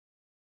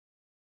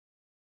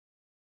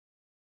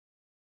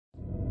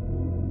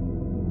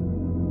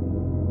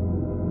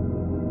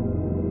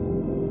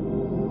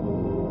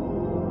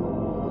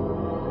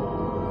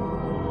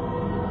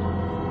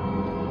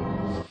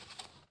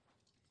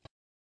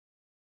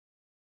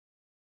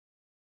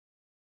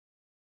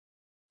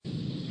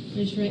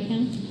Raise your right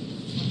hand.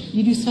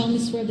 You do solemnly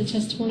swear the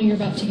testimony you're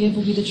about to give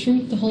will be the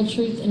truth, the whole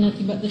truth, and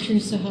nothing but the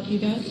truth, so help you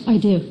God? I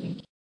do.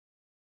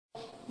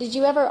 Did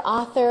you ever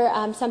author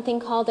something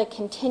called a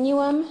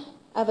continuum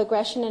of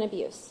aggression and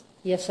abuse?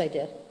 Yes, I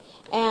did.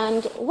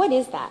 And what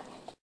is that?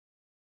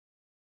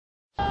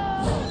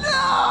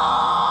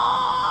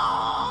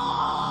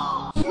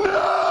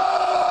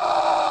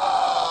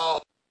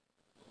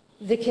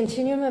 The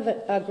continuum of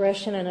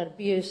aggression and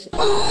abuse. No!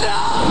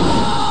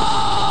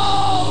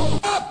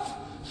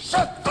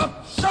 Shut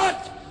up!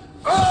 Shut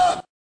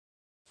up!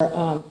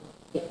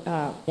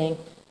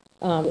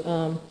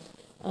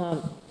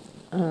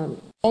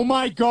 Oh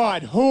my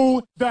God,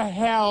 who the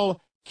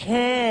hell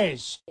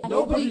cares?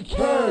 Nobody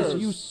cares!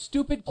 You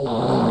stupid.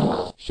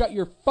 Shut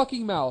your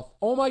fucking mouth.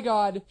 Oh my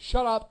God,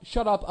 shut up,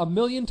 a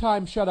million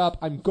times shut up.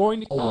 I'm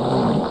going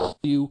to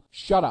you.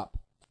 Shut up.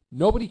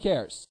 Nobody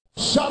cares.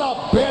 Shut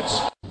up,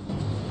 bitch!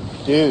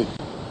 Dude,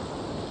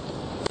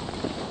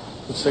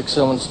 looks like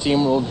someone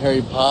steamrolled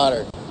Harry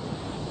Potter.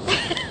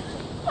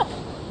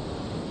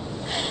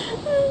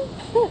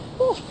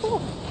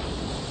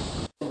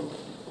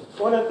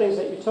 One of the things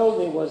that you told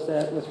me was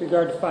that with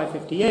regard to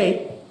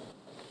 558,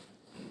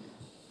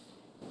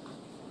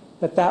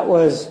 that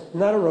was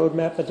not a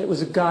roadmap, but it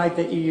was a guide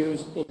that you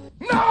used.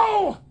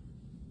 No!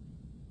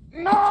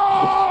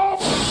 No!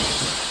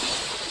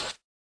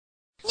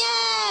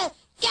 No!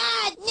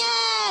 God,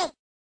 no!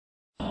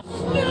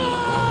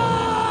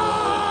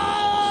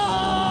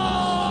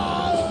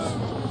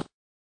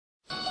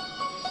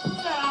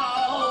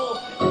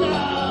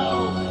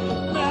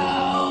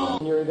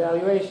 In your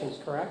evaluations,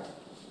 correct?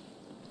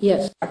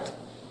 Yes.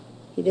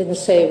 He didn't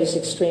say he was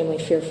extremely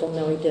fearful.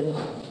 No, he didn't.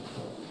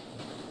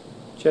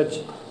 Judge,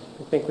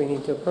 I think we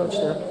need to approach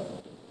now.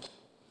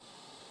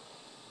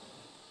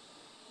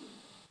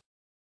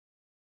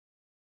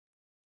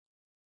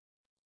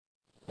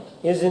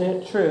 Isn't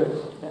it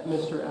true that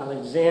Mr.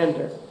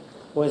 Alexander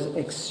was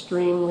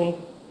extremely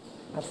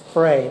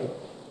afraid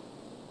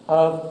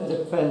of the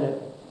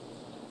defendant,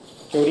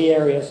 Jodi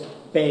Arias,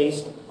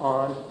 based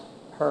on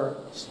her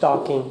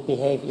stalking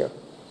behavior?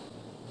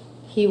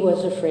 He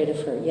was afraid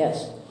of her,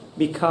 yes.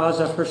 Because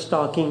of her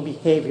stalking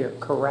behavior,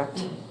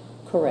 correct?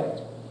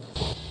 Correct.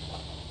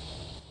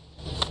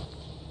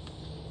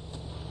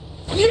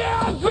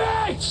 Yeah,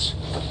 bitch!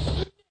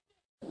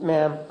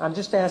 Ma'am, I'm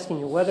just asking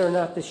you whether or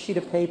not this sheet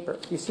of paper,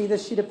 you see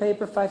this sheet of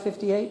paper,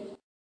 558?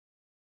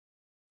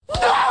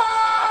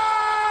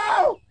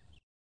 No!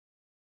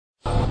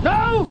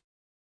 No!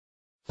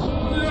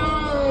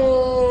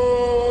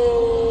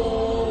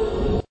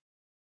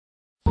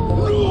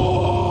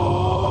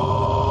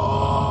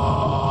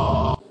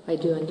 I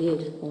do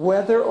indeed.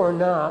 Whether or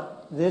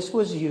not this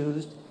was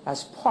used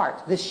as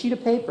part, this sheet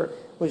of paper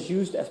was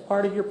used as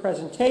part of your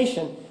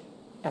presentation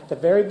at the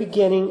very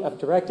beginning of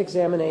direct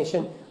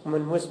examination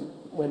when Ms.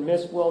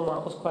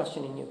 Wilmot was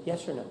questioning you,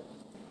 yes or no?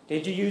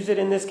 Did you use it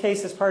in this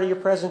case as part of your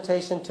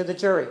presentation to the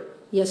jury?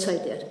 Yes, I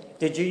did.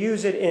 Did you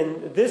use it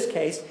in this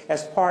case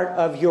as part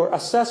of your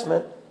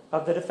assessment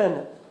of the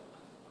defendant?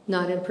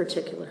 Not in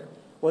particular.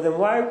 Well, then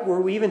why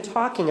were we even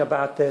talking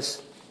about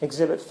this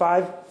Exhibit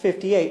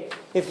 558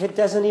 if it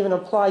doesn't even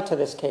apply to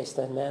this case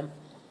then, ma'am?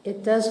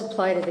 It does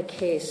apply to the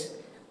case.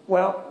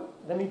 Well,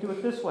 let me do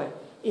it this way.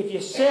 If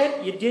you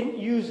said you didn't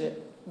use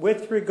it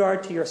with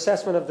regard to your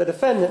assessment of the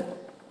defendant,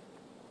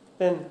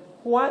 then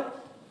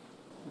what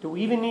do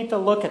we even need to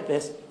look at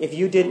this if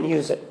you didn't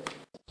use it?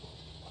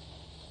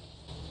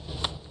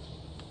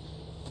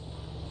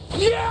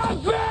 Yeah,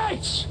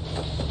 bitch!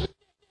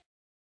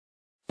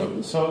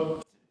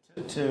 So,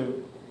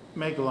 to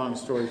make a long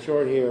story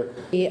short here,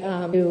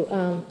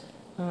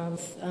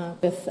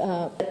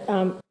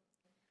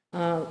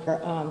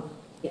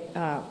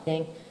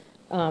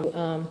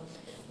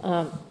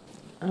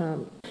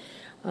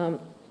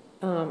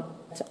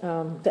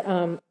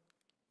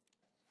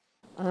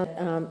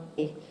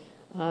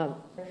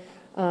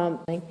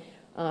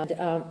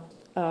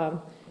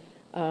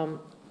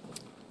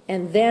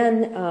 and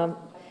then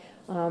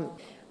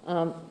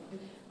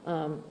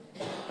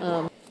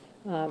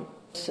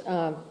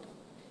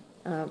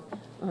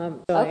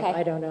Okay.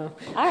 I don't know.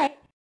 All right.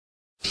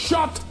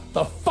 Shut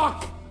the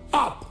fuck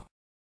up!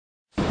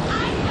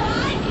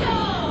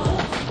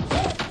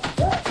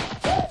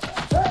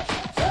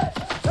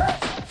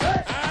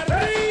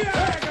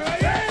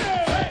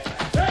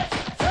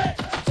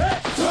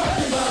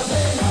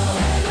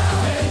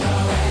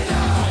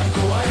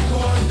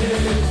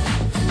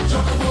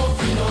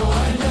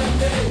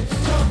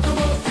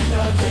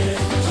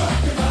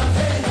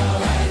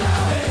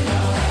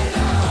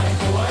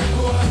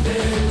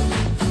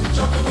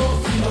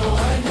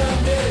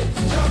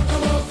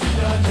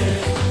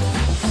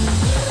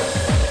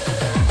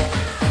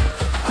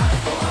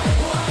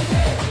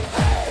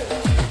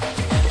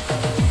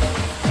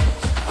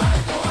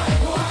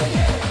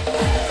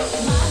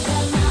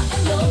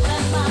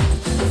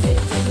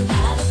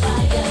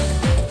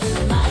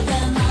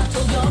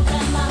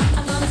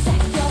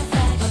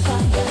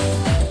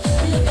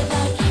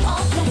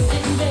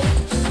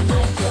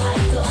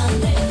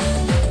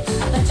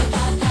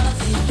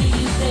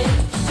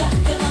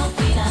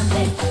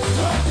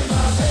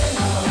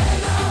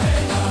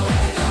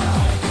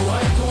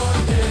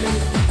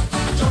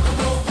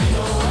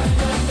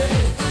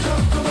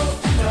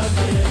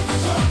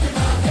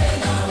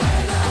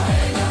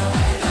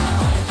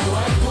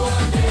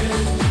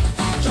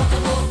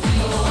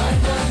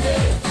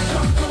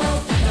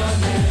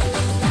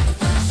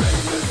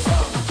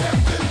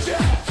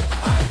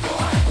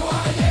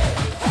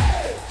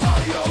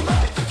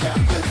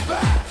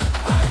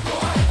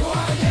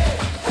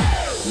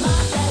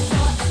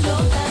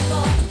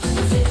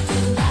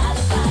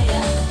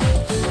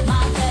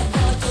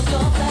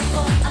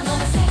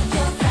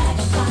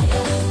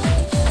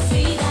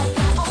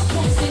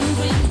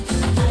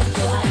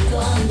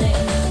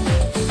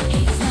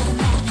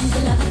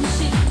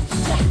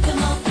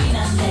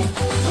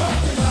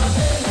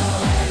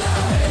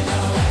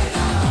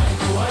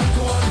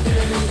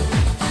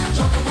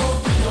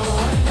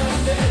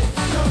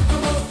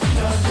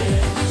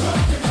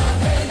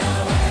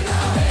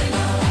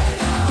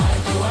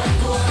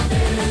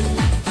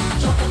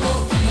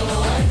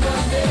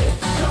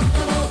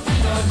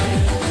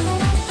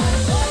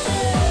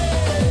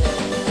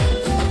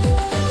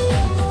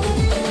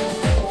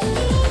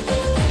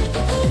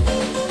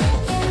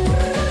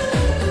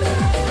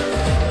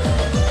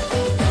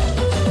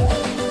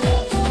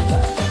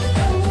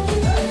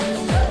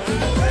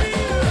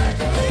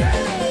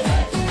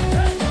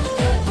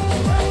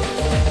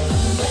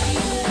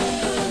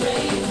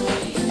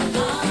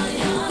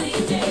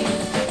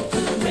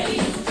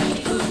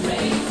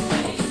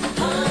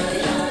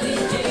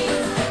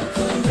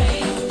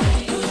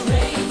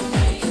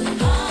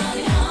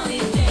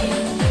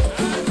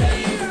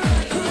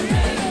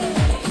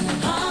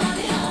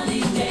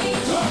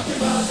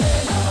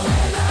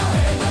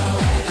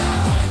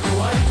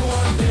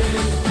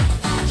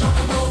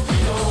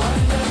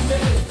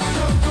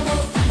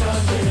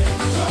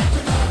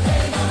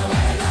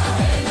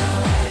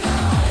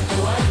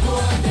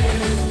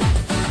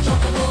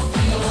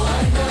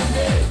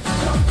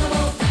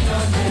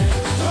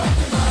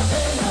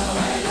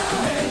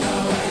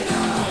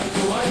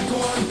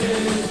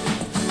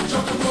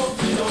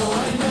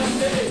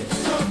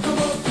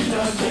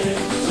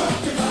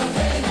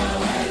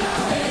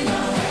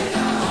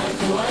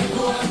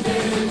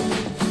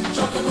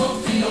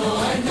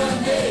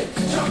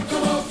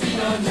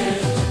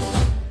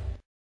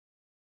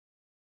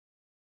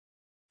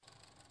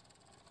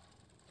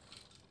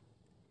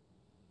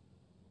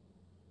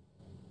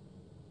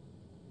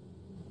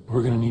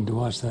 We're going to need to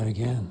watch that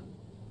again.